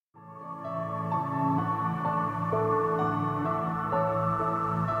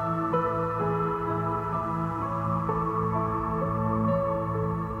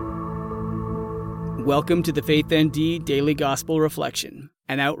Welcome to the FaithND Daily Gospel Reflection,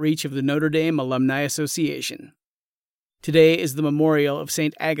 an outreach of the Notre Dame Alumni Association. Today is the memorial of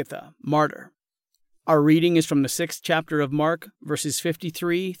St. Agatha, martyr. Our reading is from the 6th chapter of Mark, verses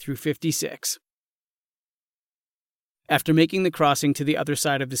 53 through 56. After making the crossing to the other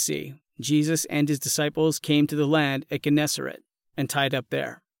side of the sea, Jesus and his disciples came to the land at Gennesaret and tied up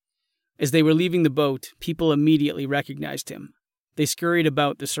there. As they were leaving the boat, people immediately recognized him. They scurried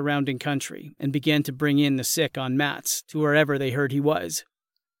about the surrounding country and began to bring in the sick on mats to wherever they heard he was.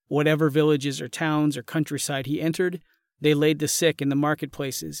 Whatever villages or towns or countryside he entered, they laid the sick in the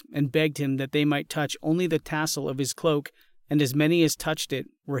marketplaces and begged him that they might touch only the tassel of his cloak, and as many as touched it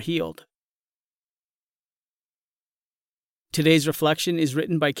were healed. Today's reflection is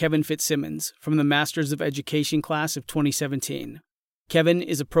written by Kevin Fitzsimmons from the Masters of Education class of 2017. Kevin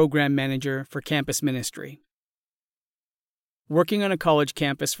is a program manager for campus ministry. Working on a college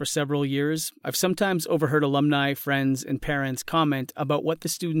campus for several years, I've sometimes overheard alumni, friends, and parents comment about what the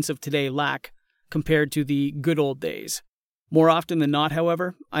students of today lack compared to the good old days. More often than not,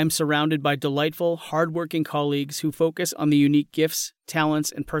 however, I'm surrounded by delightful, hardworking colleagues who focus on the unique gifts,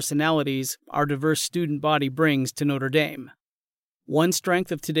 talents, and personalities our diverse student body brings to Notre Dame. One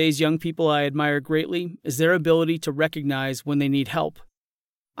strength of today's young people I admire greatly is their ability to recognize when they need help.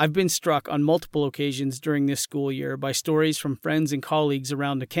 I've been struck on multiple occasions during this school year by stories from friends and colleagues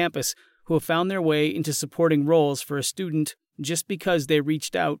around the campus who have found their way into supporting roles for a student just because they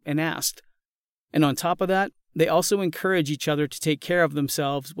reached out and asked. And on top of that, they also encourage each other to take care of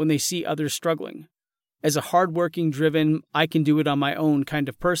themselves when they see others struggling. As a hardworking, driven, I-can-do-it-on-my-own kind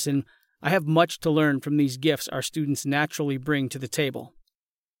of person, I have much to learn from these gifts our students naturally bring to the table.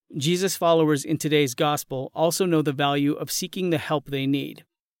 Jesus followers in today's gospel also know the value of seeking the help they need.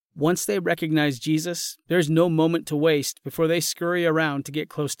 Once they recognize Jesus, there's no moment to waste before they scurry around to get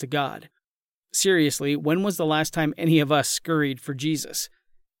close to God. Seriously, when was the last time any of us scurried for Jesus?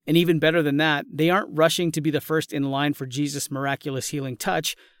 And even better than that, they aren't rushing to be the first in line for Jesus' miraculous healing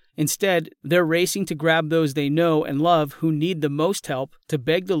touch. Instead, they're racing to grab those they know and love who need the most help to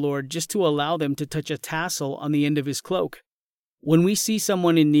beg the Lord just to allow them to touch a tassel on the end of his cloak. When we see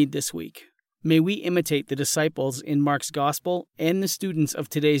someone in need this week, may we imitate the disciples in Mark's gospel and the students of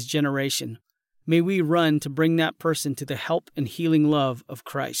today's generation. May we run to bring that person to the help and healing love of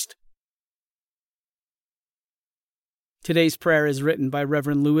Christ. Today's prayer is written by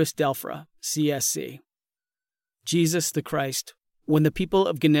Reverend Louis Delfra, CSC. Jesus the Christ, when the people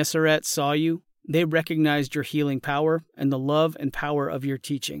of Gennesaret saw you, they recognized your healing power and the love and power of your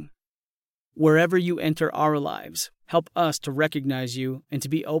teaching. Wherever you enter our lives, help us to recognize you and to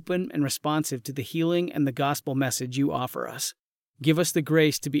be open and responsive to the healing and the gospel message you offer us. Give us the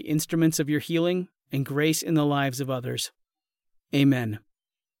grace to be instruments of your healing and grace in the lives of others. Amen.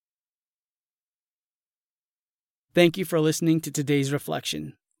 Thank you for listening to today's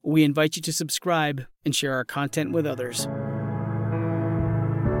reflection. We invite you to subscribe and share our content with others.